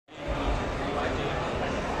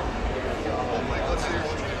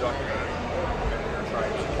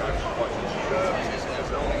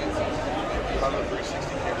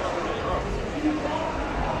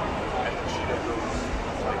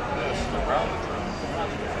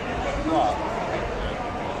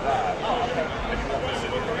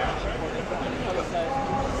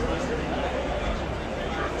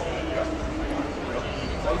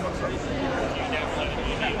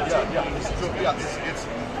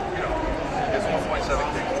nice to have a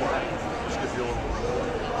kickboard. Just gives you a little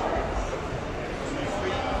room.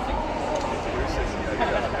 360,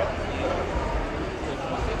 yeah.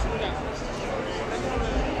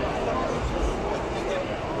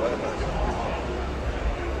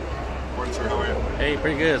 Morning, sir. How are you? Hey,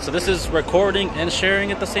 pretty good. So this is recording and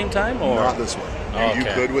sharing at the same time, or Not this one. Oh, You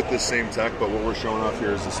okay. could with this same tech, but what we're showing off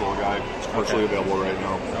here is this little guy. It's commercially available right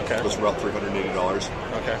now. Okay. It's about $380.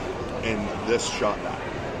 Okay. And this shot that.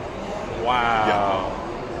 Wow.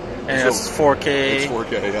 And So it's 4K. It's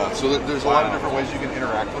 4K, yeah. So there's a lot of different ways you can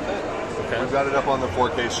interact with it. Okay. We've got it up on the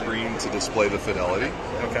 4K screen to display the fidelity.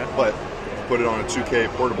 Okay. But put it on a 2K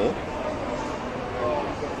portable,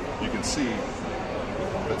 you can see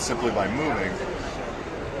that simply by moving,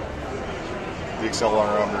 the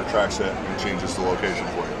accelerometer tracks it and changes the location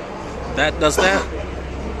for you. That does that?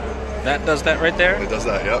 That does that right there? It does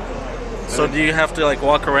that, yep. So do you have to like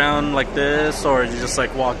walk around like this, or you just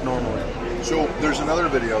like walk normally? So there's another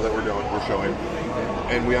video that we're showing,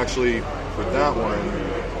 and we actually, for that one,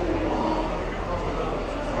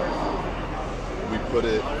 we put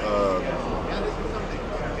it,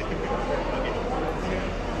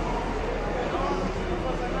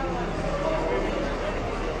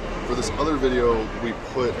 for this other video, we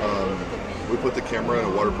put the camera in a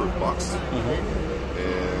waterproof box,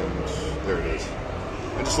 and there it is.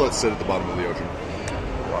 And just let it sit at the bottom of the ocean.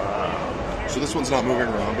 Wow. So this one's not moving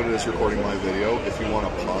around, but it is recording live video. If you want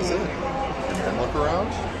to pause it and then look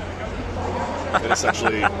around, it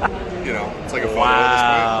essentially, it's like a photo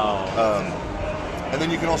at this point. And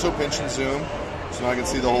then you can also pinch and zoom. So now I can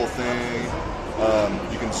see the whole thing.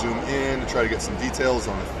 You can zoom in to try to get some details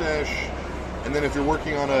on the fish. And then if you're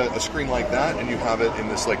working on a screen like that and you have it in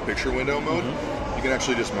this like picture window mode, you can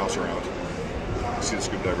actually just mouse around. You see the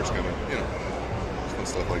scuba divers coming, and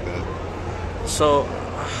stuff like that. So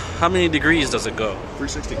how many degrees does it go?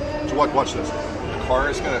 360. So watch this. The car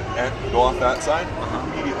is going to go off that side,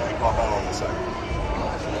 immediately pop out on this side.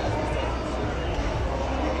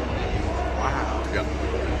 Wow. Yeah.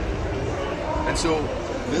 And so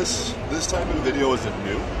this type of video isn't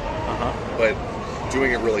new, but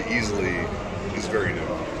doing it really easily is very new.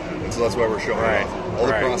 And so that's why we're showing off. All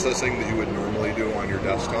the processing that you would normally do on your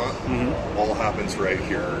desktop all happens right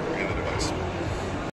here in the